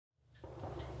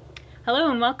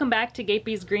Hello and welcome back to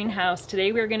Gapeys greenhouse.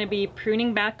 Today we're going to be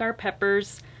pruning back our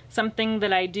peppers, something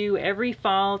that I do every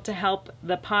fall to help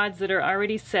the pods that are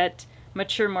already set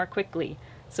mature more quickly.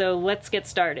 So let's get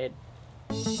started.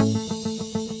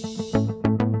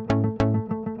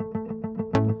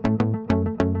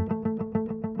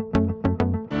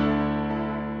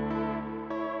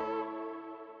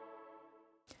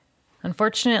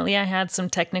 Unfortunately, I had some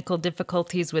technical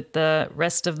difficulties with the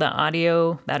rest of the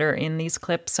audio that are in these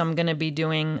clips, so I'm going to be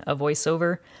doing a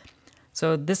voiceover.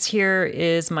 So this here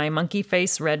is my monkey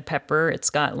face red pepper. It's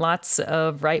got lots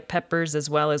of ripe peppers as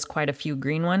well as quite a few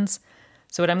green ones.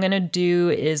 So what I'm going to do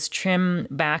is trim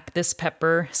back this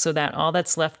pepper so that all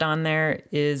that's left on there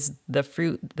is the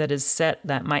fruit that is set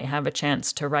that might have a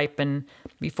chance to ripen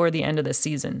before the end of the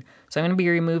season. So I'm going to be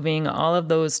removing all of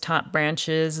those top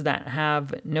branches that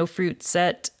have no fruit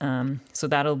set. So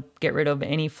that'll get rid of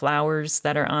any flowers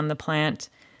that are on the plant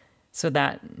so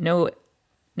that no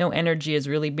energy is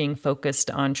really being focused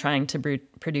on trying to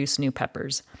produce new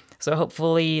peppers. So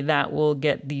hopefully that will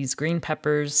get these green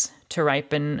peppers to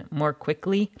ripen more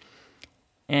quickly.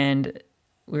 And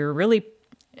we're really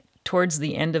towards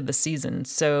the end of the season,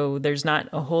 so there's not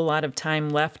a whole lot of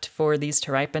time left for these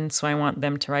to ripen, so I want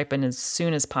them to ripen as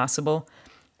soon as possible.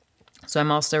 So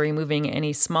I'm also removing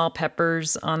any small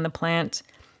peppers on the plant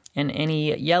and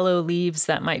any yellow leaves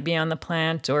that might be on the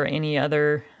plant or any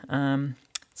other.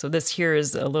 So this here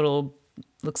is a little,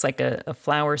 looks like a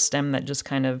flower stem that just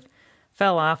kind of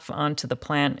fell off onto the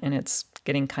plant and it's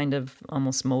getting kind of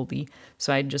almost moldy.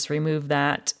 So I just remove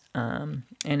that and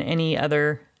any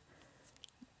other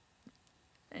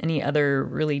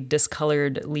really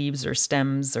discolored leaves or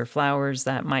stems or flowers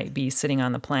that might be sitting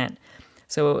on the plant.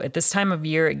 So at this time of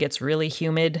year, it gets really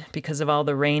humid because of all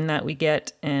the rain that we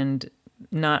get and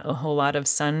not a whole lot of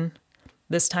sun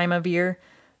this time of year.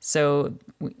 So,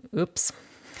 oops.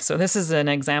 So this is an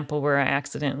example where I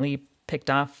accidentally picked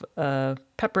off a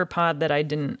pepper pod that I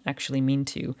didn't actually mean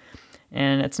to.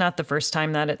 And it's not the first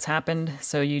time that it's happened.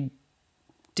 So you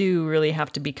do really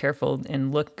have to be careful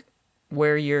and look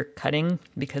where you're cutting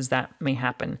because that may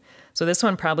happen. So this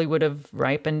one probably would have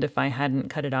ripened if I hadn't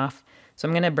cut it off. So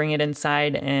I'm going to bring it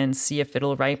inside and see if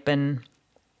it'll ripen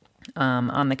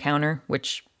on the counter,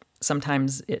 which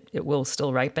sometimes it will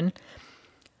still ripen.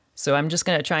 So I'm just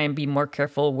going to try and be more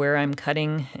careful where I'm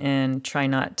cutting and try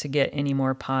not to get any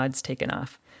more pods taken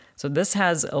off. So this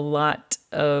has a lot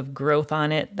of growth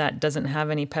on it that doesn't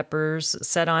have any peppers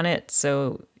set on it.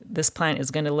 So this plant is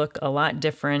going to look a lot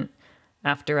different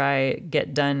after I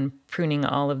get done pruning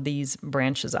all of these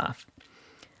branches off.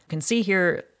 You can see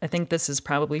here, I think this is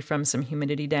probably from some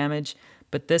humidity damage,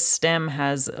 but this stem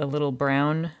has a little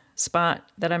brown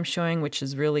spot that I'm showing, which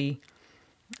is really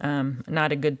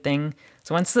not a good thing.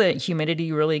 So once the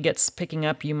humidity really gets picking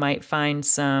up, you might find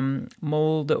some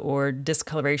mold or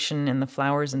discoloration in the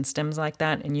flowers and stems like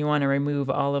that, and you want to remove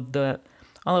all of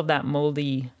that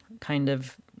moldy kind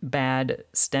of bad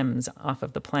stems off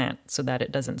of the plant so that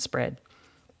it doesn't spread.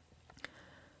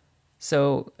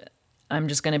 So I'm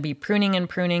just going to be pruning and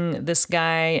pruning this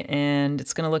guy, and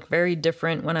it's going to look very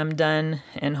different when I'm done,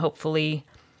 and hopefully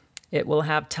it will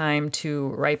have time to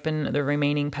ripen the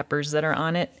remaining peppers that are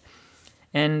on it.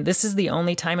 And this is the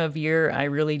only time of year I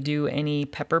really do any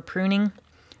pepper pruning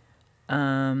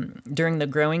during the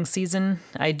growing season.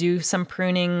 I do some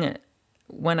pruning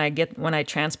when I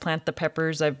transplant the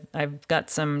peppers. I've got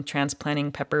some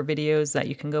transplanting pepper videos that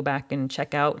you can go back and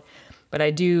check out. But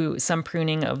I do some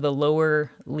pruning of the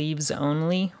lower leaves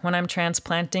only when I'm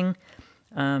transplanting.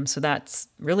 So that's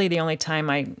really the only time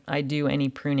I do any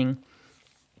pruning.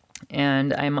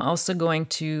 And I'm also going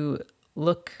to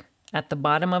look at the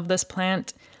bottom of this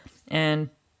plant and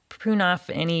prune off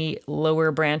any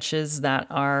lower branches that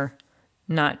are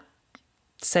not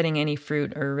setting any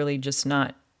fruit or really just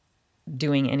not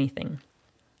doing anything.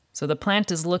 So the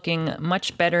plant is looking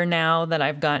much better now that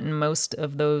I've gotten most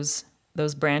of those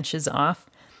branches off.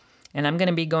 And I'm going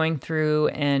to be going through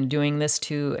and doing this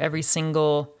to every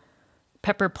single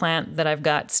pepper plant that I've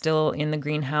got still in the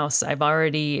greenhouse. I've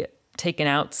already taken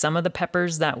out some of the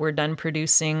peppers that were done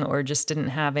producing or just didn't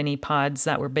have any pods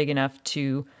that were big enough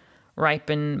to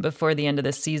ripen before the end of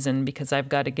the season because I've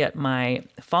got to get my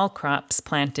fall crops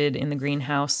planted in the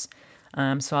greenhouse.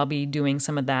 So I'll be doing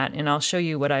some of that, and I'll show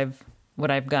you what I've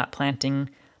got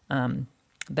planting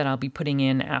that I'll be putting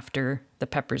in after the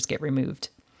peppers get removed.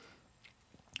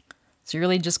 So you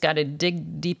really just got to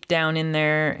dig deep down in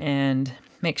there and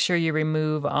make sure you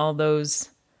remove all those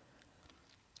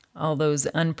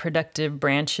unproductive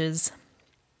branches.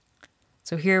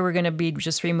 So here we're going to be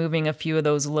just removing a few of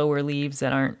those lower leaves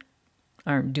that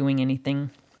aren't doing anything.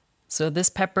 So this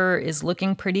pepper is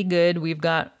looking pretty good. We've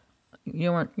got,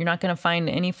 you're not going to find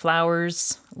any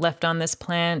flowers left on this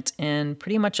plant, and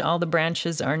pretty much all the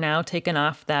branches are now taken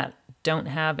off that don't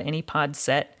have any pods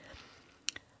set.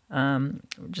 We're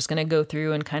just going to go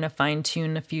through and kind of fine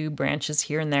tune a few branches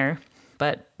here and there,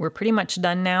 but we're pretty much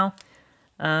done now.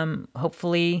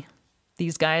 Hopefully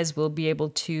these guys will be able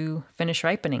to finish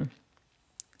ripening.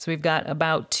 So we've got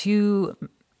about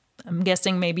I'm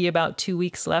guessing maybe about 2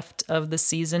 weeks left of the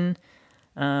season,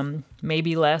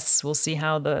 maybe less. We'll see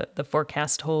how the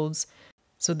forecast holds.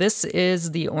 So this is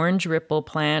the orange ripple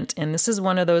plant, and this is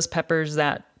one of those peppers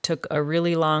that took a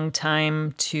really long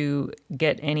time to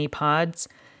get any pods,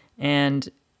 and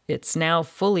it's now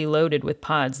fully loaded with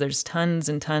pods. There's tons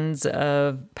and tons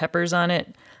of peppers on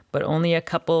it, but only a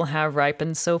couple have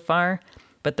ripened so far.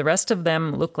 But the rest of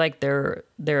them look like they're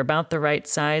about the right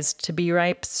size to be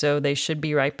ripe, so they should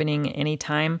be ripening any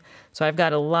time. So I've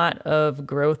got a lot of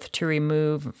growth to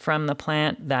remove from the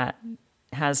plant that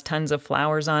has tons of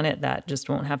flowers on it that just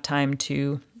won't have time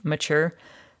to mature.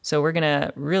 So we're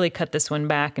gonna really cut this one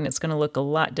back, and it's gonna look a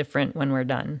lot different when we're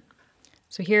done.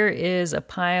 So here is a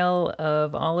pile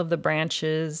of all of the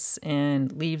branches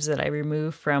and leaves that I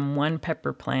removed from one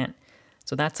pepper plant.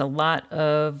 So that's a lot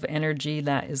of energy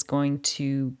that is going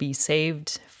to be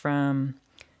saved from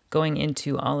going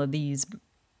into all of these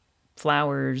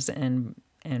flowers and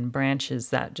branches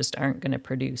that just aren't going to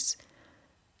produce.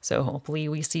 So hopefully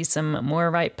we see some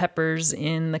more ripe peppers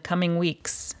in the coming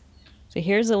weeks. So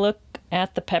here's a look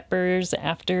at the peppers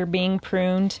after being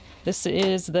pruned. This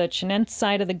is the Chinense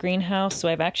side of the greenhouse, so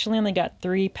I've actually only got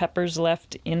 3 peppers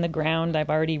left in the ground. I've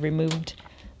already removed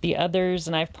the others,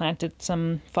 and I've planted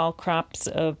some fall crops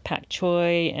of pak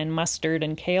choi and mustard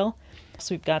and kale.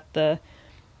 So we've got the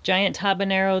giant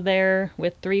habanero there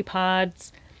with 3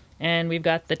 pods, and we've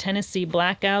got the Tennessee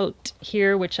blackout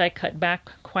here, which I cut back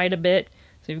quite a bit.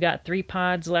 So we've got 3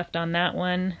 pods left on that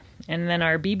one, and then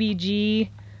our BBG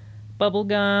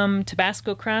bubblegum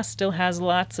Tabasco cross still has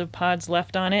lots of pods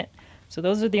left on it. So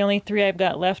those are the only 3 I've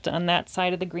got left on that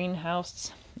side of the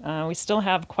greenhouse. We still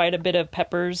have quite a bit of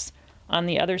peppers on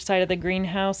the other side of the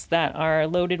greenhouse that are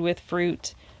loaded with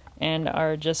fruit and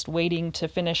are just waiting to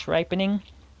finish ripening.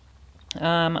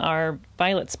 Our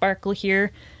violet sparkle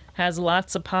here has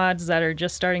lots of pods that are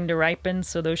just starting to ripen,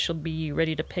 so those should be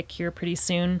ready to pick here pretty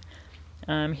soon.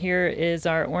 Here is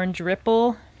our orange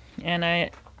ripple, and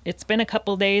it's been a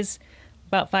couple days,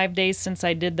 about 5 days since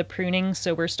I did the pruning,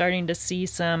 so we're starting to see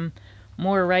some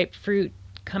more ripe fruit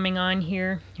coming on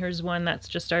here. Here's one that's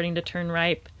just starting to turn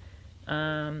ripe.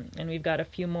 And we've got a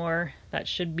few more that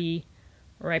should be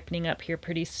ripening up here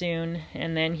pretty soon.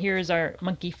 And then here's our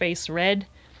monkey face red.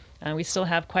 We still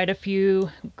have quite a few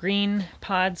green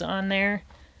pods on there.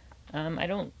 I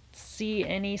don't see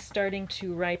any starting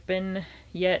to ripen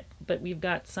yet, but we've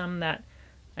got some that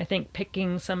I think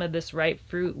picking some of this ripe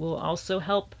fruit will also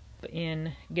help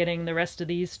in getting the rest of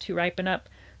these to ripen up.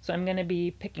 So I'm going to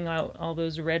be picking out all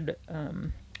those red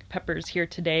peppers here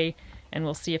today, and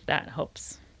we'll see if that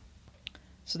helps.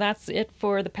 So that's it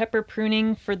for the pepper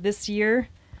pruning for this year.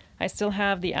 I still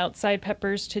have the outside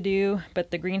peppers to do,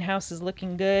 but the greenhouse is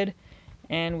looking good,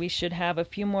 and we should have a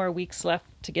few more weeks left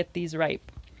to get these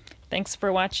ripe. Thanks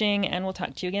for watching, and we'll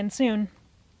talk to you again soon.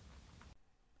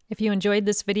 If you enjoyed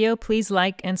this video, please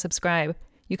like and subscribe.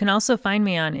 You can also find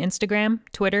me on Instagram,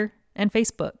 Twitter, and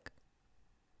Facebook.